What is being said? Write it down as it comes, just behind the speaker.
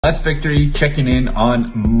Victorie checking in on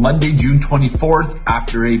Monday, June 24th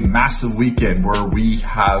after a massive weekend where we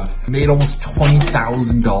have made almost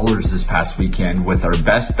 $20,000 this past weekend with our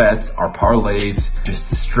best bets, our parlays, just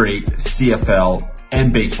the straight CFL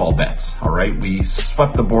and baseball bets. All right. We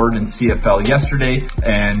swept the board in CFL yesterday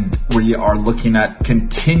and we are looking at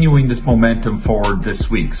continuing this momentum forward this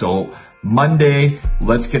week. So Monday,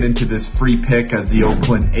 let's get into this free pick as the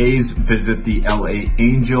Oakland A's visit the LA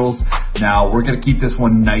Angels. Now, we're going to keep this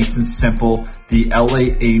one nice and simple. The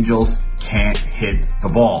LA Angels can't hit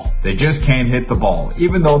the ball. They just can't hit the ball.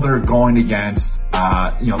 Even though they're going against,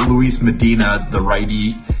 Luis Medina, the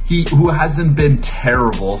righty, who hasn't been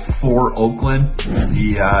terrible for Oakland.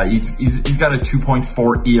 He's got a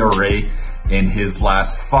 2.4 ERA in his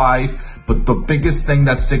last 5. But the biggest thing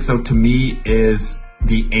that sticks out to me is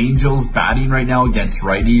the Angels batting right now against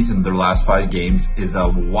righties in their last 5 games is a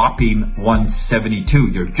whopping 172.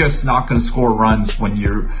 You're just not going to score runs when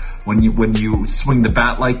you swing the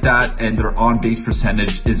bat like that, and their on base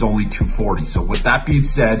percentage is only 240. So with that being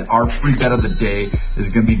said, our free bet of the day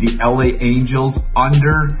is going to be the LA Angels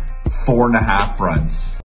under 4.5 runs.